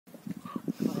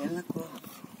달랐고.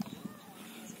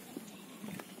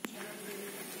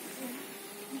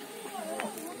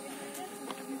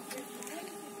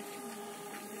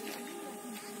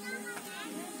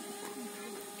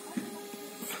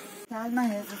 Dalma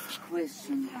has a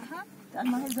question.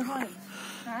 Dalma has a voice.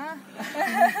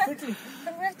 Quickly.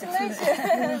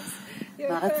 Congratulations.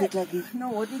 No,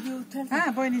 what did you tell me?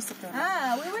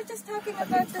 We were just talking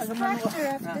about the structure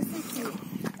of the city.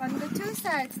 On the two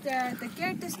sides, there are the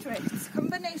Ger districts,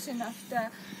 combination of the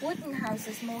wooden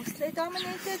houses mostly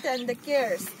dominated and the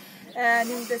Gers. And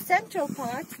in the central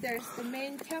part, there's the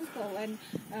main temple. And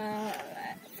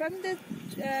from the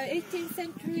 18th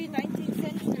century, 19th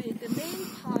century, the main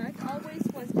part always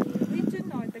was the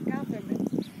religion or the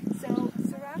government. So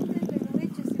surrounding the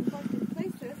religious important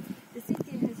places, the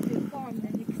city has been formed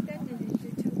and extended into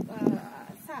two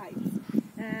sides.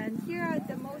 And here are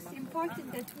the most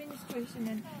important administration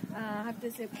and have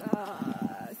to say,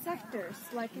 sectors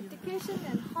like education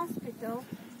and hospital,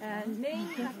 and main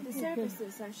the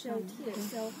services are shown here.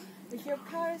 So if your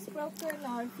car is broken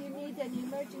or if you need an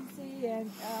emergency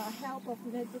and help of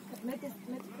medical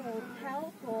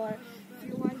help, or if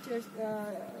you want your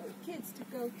kids to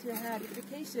go to have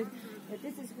education,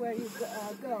 this is where you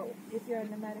go if you're a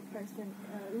nomadic person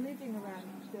living around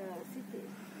the city.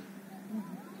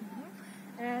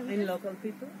 And local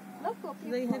people? Local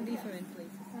people. They have different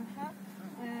places.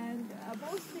 And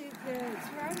mostly the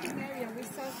surrounding area, we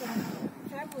saw some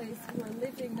families who are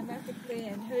living nomadically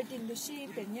and herding the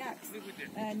sheep and yaks.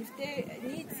 And if they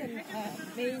need some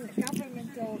main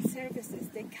governmental services,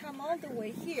 they come all the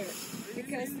way here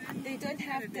because they don't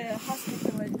have the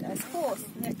hospital and schools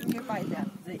nearby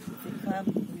them. They come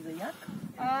with a yak?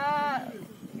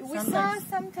 We saw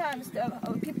sometimes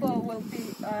people will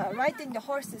be riding the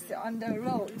horses on the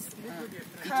roads.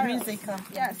 It means they come.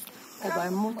 Yes. By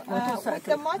motorcycle. With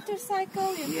the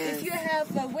motorcycle, if you have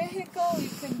a vehicle, you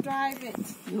can drive it.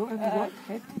 You have what?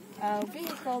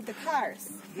 Vehicle, the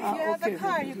cars. If you have a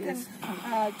car, you can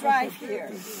drive here.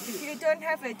 If you don't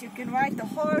have it, you can ride the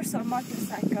horse or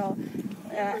motorcycle.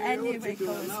 Any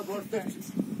vehicle is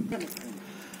different.